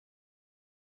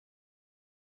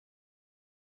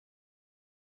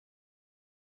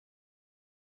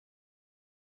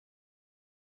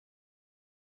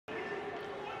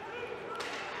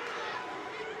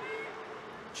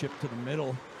chip to the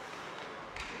middle.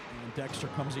 And Dexter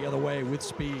comes the other way with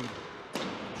speed.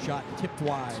 Shot tipped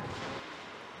wide.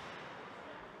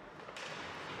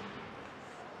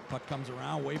 Puck comes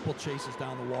around. Waple chases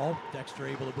down the wall. Dexter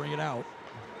able to bring it out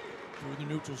through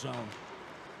the neutral zone.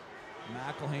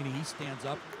 McElhaney, he stands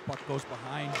up. Puck goes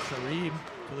behind Sharib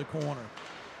to the corner.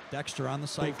 Dexter on the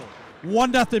cycle.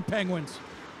 1-0 Penguins.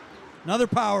 Another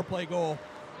power play goal.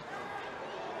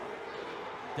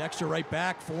 Dexter right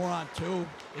back, 4-on-2.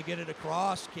 They get it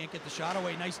across, can't get the shot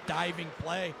away. Nice diving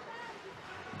play.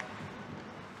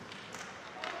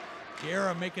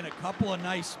 Guerra making a couple of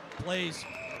nice plays.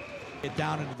 Get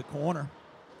down into the corner.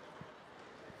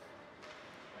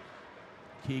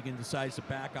 Keegan decides to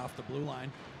back off the blue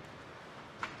line.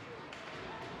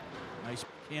 Nice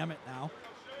Hammett now.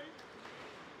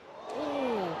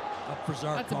 Ooh, up for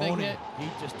Zarcone. That's a big hit. He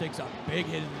just takes a big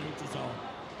hit in the neutral zone.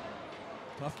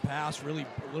 Tough pass, really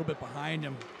a little bit behind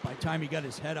him. By the time he got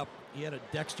his head up, he had a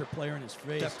Dexter player in his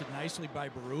face. Stepped it nicely by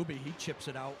Berube. He chips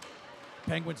it out.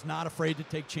 Penguins not afraid to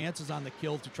take chances on the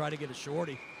kill to try to get a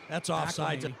shorty. That's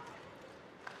offside.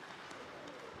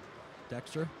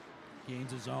 Dexter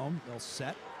gains his own. They'll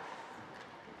set.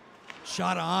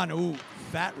 Shot on. Ooh,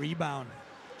 fat rebound.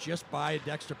 Just by a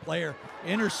Dexter player.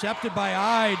 Intercepted by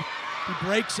Ide. He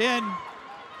breaks in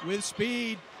with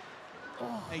speed.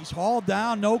 Oh. He's hauled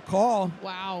down, no call.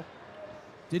 Wow.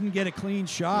 Didn't get a clean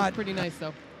shot. Pretty nice,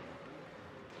 though.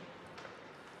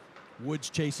 Woods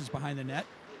chases behind the net.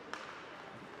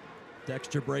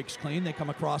 Dexter breaks clean. They come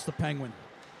across the Penguin.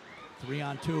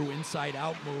 3-on-2,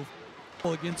 inside-out move.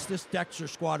 Against this Dexter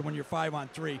squad when you're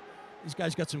 5-on-3. These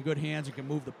guys got some good hands and can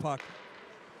move the puck.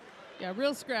 Yeah,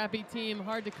 real scrappy team.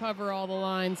 Hard to cover all the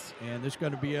lines. And there's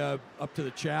going to be up to the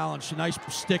challenge. A nice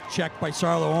stick check by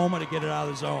Sarlo-Oma to get it out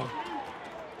of the zone.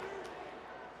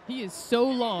 He is so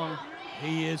long.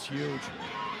 He is huge.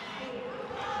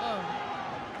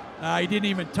 Oh. He didn't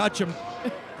even touch him.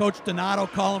 Coach Donato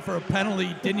calling for a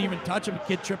penalty. Didn't even touch him.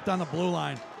 Kid tripped on the blue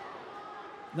line.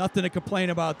 Nothing to complain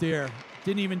about there.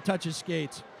 Didn't even touch his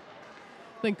skates.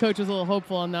 I think Coach was a little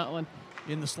hopeful on that one.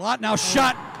 In the slot now,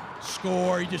 shot,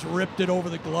 score. He just ripped it over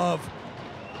the glove.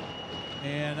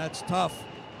 And that's tough.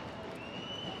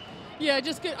 Yeah,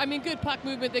 just good. I mean, good puck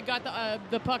movement. They got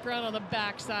the puck around on the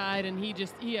backside, and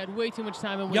he had way too much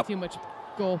time and way too much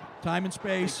goal. Time and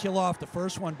space. Kill off the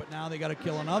first one, but now they got to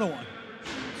kill another one.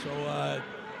 So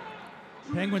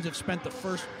Penguins have spent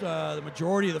the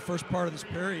majority of the first part of this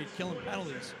period killing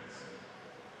penalties.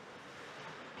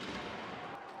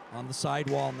 On the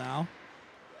sidewall now,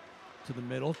 to the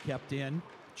middle, kept in,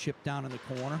 chipped down in the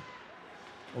corner.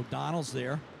 O'Donnell's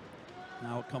there.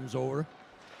 Now it comes over.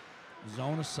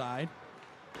 Zone aside.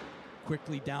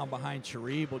 Quickly down behind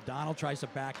Sharib. O'Donnell tries to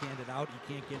backhand it out.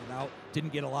 He can't get it out.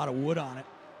 Didn't get a lot of wood on it.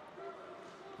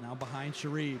 Now behind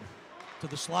Sharib. To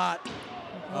the slot.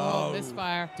 Oh,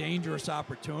 misfire. Dangerous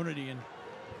opportunity, and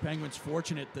Penguins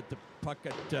couldn't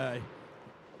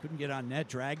get on net,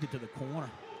 dragged it to the corner.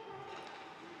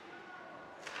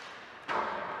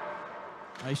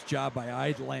 Nice job by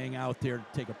Ide laying out there to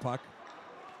take a puck.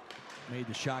 Made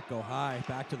the shot go high.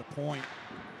 Back to the point.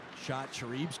 Shot,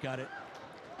 Sharib's got it.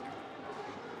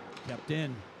 Kept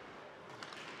in.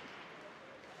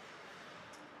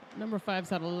 Number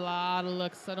 5's had a lot of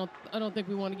looks. I don't think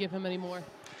we want to give him any more.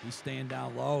 He's staying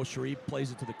down low. Sharib plays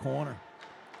it to the corner.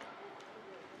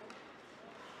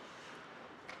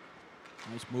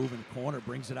 Nice move in the corner.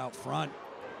 Brings it out front.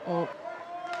 Oh.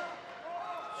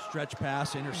 Stretch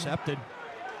pass intercepted.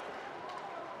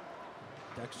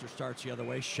 Dexter starts the other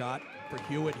way. Shot for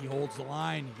Hewitt. He holds the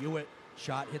line. Hewitt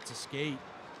shot hits a skate.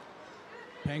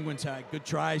 Penguins had good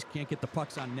tries. Can't get the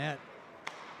pucks on net.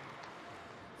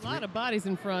 A lot of bodies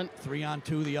in front.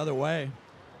 3-on-2 the other way.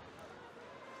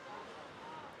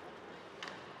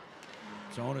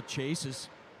 Zona chases.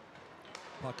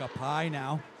 Puck up high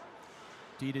now.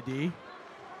 D to D.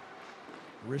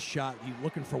 Wrist shot. He's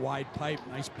looking for wide pipe.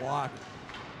 Nice block.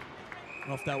 I don't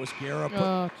know if that was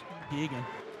Guerra. Keegan.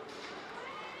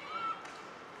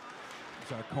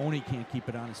 Zarcone can't keep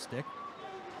it on his stick.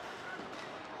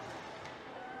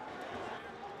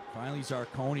 Finally,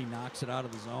 Zarcone knocks it out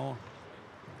of the zone.